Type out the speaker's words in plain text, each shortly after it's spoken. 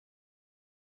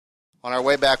On our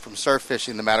way back from surf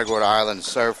fishing the Matagorda Island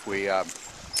surf, we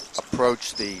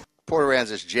approached the Port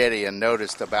Aransas jetty and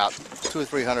noticed about 200 or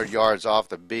 300 yards off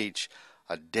the beach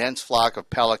a dense flock of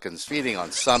pelicans feeding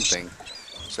on something.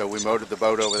 So we motored the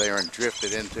boat over there and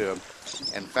drifted into them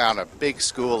and found a big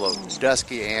school of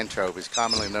dusky anchovies,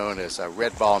 commonly known as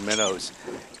red ball minnows.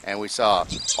 And we saw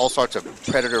all sorts of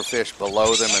predator fish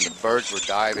below them, and the birds were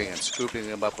diving and scooping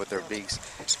them up with their beaks.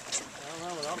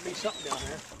 Well, there'll be something down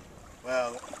there.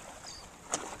 Well,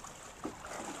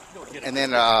 and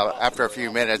then after a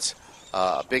few minutes,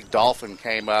 a big dolphin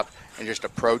came up and just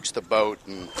approached the boat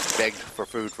and begged for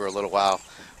food for a little while.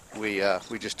 We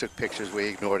just took pictures. We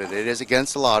ignored it. It is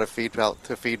against the law to feed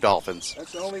dolphins.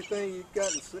 That's the only thing you've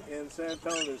got in San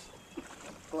Antonio is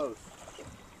close.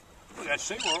 We got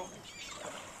SeaWorld.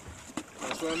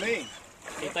 That's what I mean.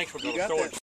 Hey, thanks for You the got storage. that